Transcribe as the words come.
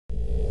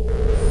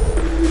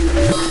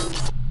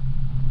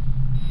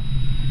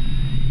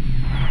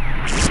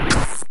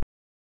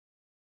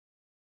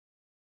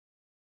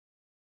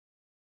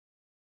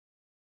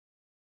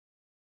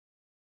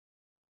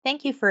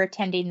Thank you for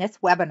attending this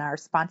webinar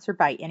sponsored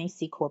by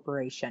NEC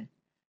Corporation.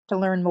 To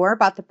learn more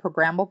about the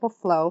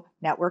ProgrammableFlow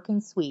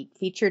networking suite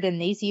featured in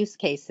these use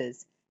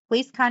cases,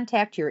 please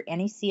contact your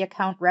NEC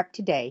account rep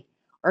today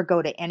or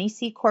go to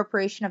NEC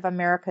Corporation of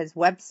America's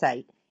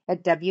website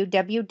at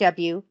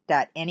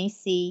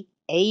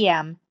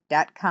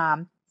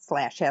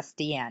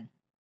www.necam.com/SDN.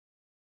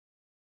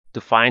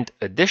 To find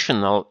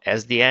additional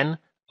SDN,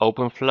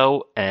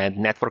 OpenFlow, and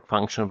network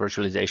function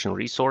virtualization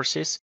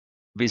resources,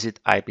 visit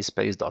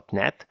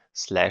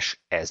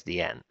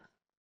ipspace.net/SDN.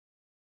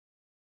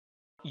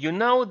 You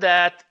know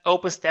that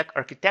OpenStack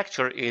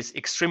architecture is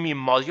extremely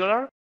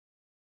modular.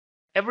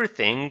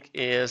 Everything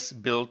is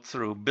built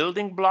through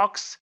building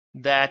blocks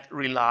that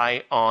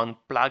rely on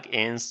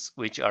plugins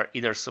which are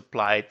either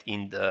supplied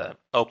in the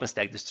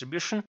OpenStack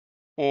distribution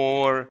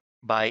or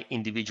by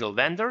individual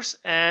vendors,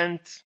 and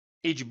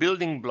each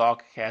building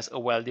block has a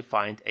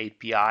well-defined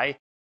API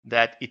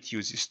that it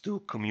uses to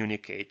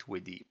communicate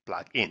with the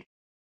plugin.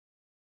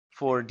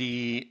 For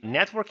the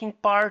networking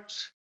part,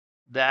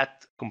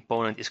 that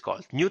component is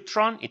called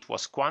Neutron. It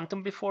was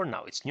Quantum before,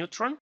 now it's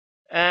Neutron.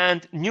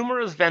 And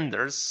numerous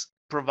vendors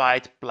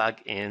provide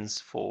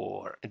plugins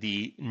for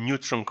the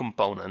Neutron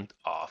component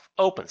of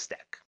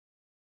OpenStack.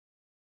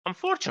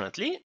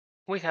 Unfortunately,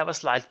 we have a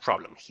slight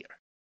problem here.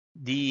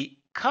 The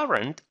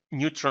current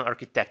Neutron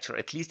architecture,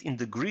 at least in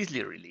the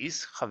Grizzly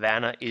release,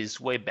 Havana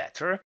is way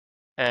better.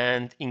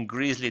 And in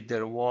Grizzly,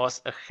 there was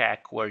a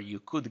hack where you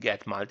could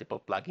get multiple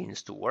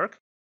plugins to work.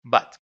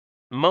 But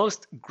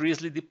most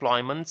Grizzly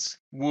deployments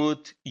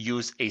would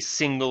use a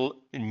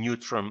single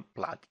Neutron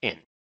plugin,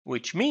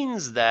 which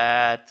means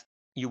that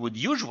you would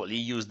usually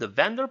use the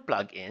vendor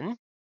plugin,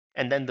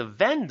 and then the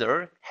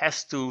vendor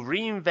has to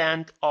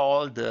reinvent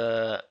all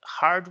the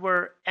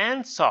hardware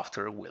and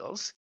software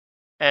wheels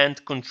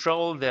and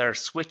control their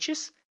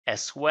switches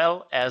as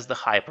well as the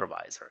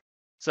hypervisor.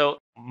 So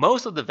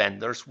most of the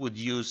vendors would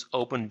use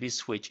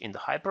OpenVSwitch in the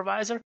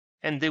hypervisor,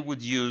 and they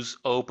would use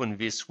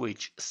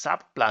OpenVSwitch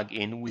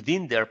sub-plugin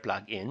within their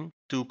plugin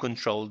to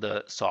control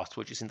the soft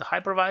switches in the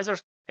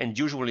hypervisors, and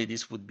usually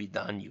this would be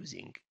done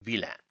using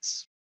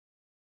VLANs,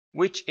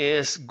 which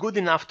is good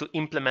enough to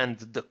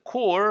implement the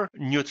core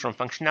Neutron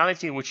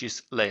functionality, which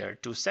is layer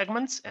 2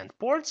 segments and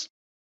ports.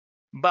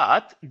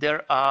 But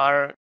there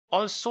are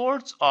all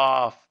sorts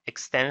of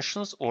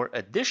extensions or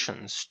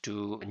additions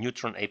to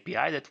Neutron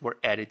API that were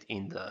added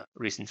in the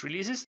recent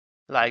releases,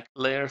 like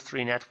layer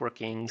 3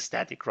 networking,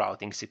 static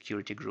routing,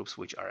 security groups,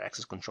 which are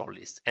access control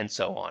lists, and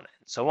so on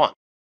and so on.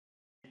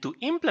 To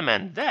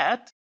implement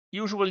that,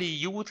 usually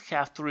you would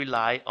have to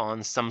rely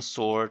on some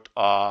sort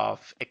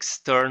of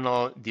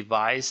external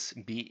device,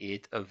 be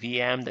it a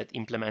VM that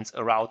implements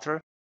a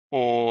router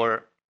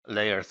or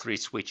layer 3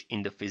 switch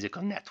in the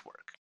physical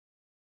network.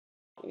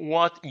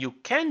 What you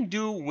can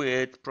do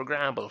with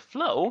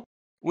ProgrammableFlow,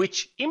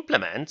 which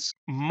implements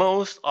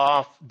most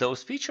of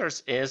those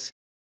features, is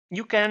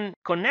you can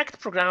connect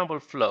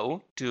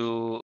ProgrammableFlow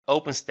to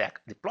OpenStack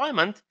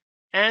deployment,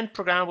 and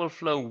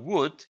ProgrammableFlow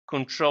would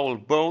control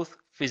both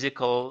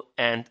physical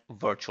and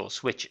virtual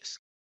switches.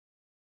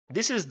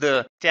 This is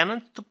the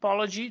tenant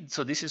topology.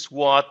 So this is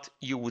what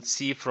you would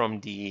see from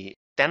the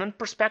tenant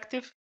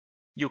perspective.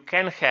 You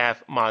can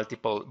have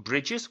multiple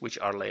bridges, which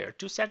are layer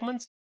 2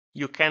 segments.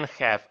 You can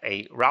have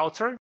a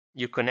router.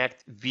 You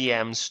connect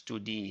VMs to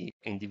the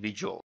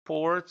individual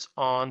ports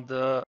on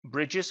the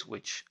bridges,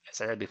 which,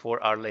 as I said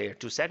before, are layer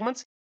 2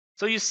 segments.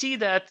 So you see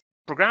that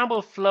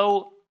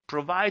ProgrammableFlow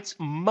provides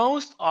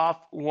most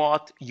of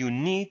what you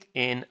need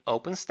in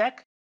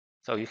OpenStack.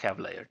 So you have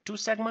layer 2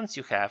 segments,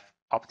 you have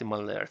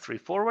optimal layer 3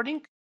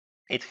 forwarding,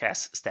 it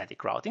has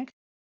static routing,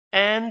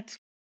 and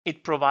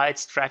it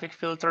provides traffic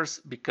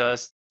filters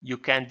because you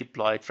can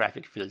deploy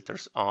traffic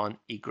filters on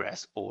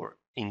egress or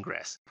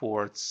ingress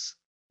ports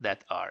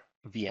that are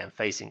VM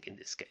facing in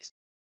this case.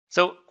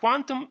 So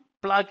Quantum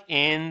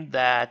plugin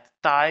that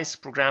ties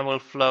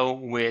ProgrammableFlow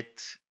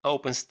with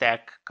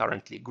OpenStack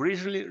currently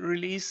Grizzly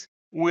release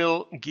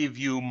will give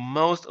you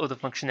most of the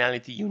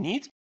functionality you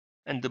need.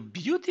 And the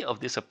beauty of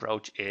this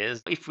approach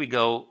is if we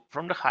go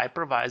from the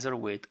hypervisor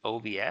with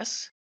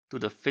OVS to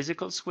the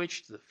physical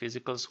switch, to the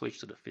physical switch,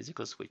 to the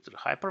physical switch, to the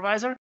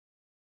hypervisor,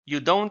 you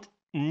don't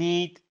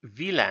need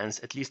VLANs,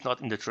 at least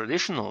not in the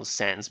traditional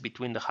sense,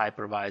 between the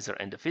hypervisor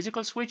and the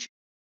physical switch,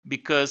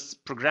 because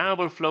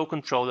ProgrammableFlow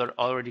controller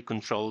already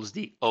controls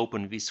the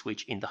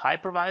OpenVSwitch in the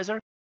hypervisor,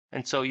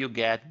 and so you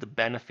get the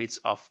benefits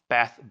of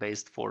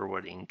path-based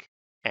forwarding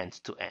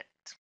end-to-end.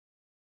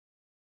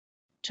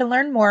 To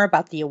learn more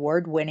about the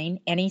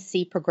award-winning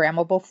NEC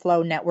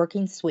ProgrammableFlow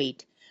networking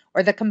suite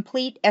or the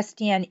complete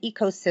SDN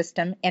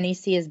ecosystem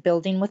NEC is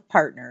building with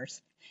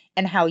partners,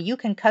 and how you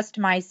can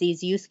customize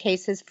these use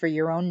cases for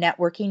your own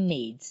networking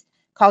needs,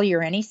 call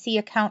your NEC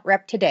account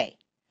rep today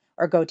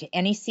or go to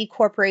NEC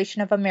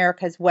Corporation of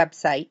America's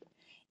website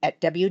at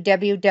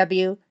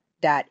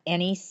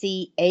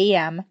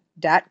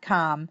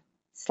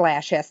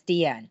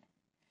www.necam.com/SDN.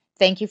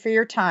 Thank you for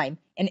your time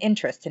and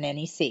interest in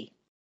NEC.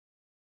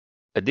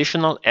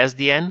 Additional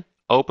SDN,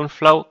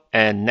 OpenFlow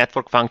and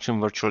network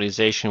function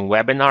virtualization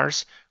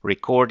webinars,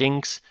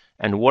 recordings,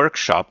 and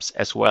workshops,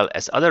 as well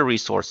as other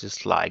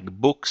resources like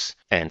books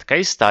and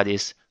case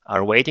studies,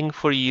 are waiting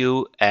for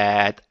you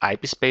at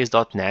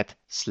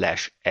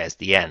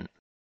ipspace.net/SDN.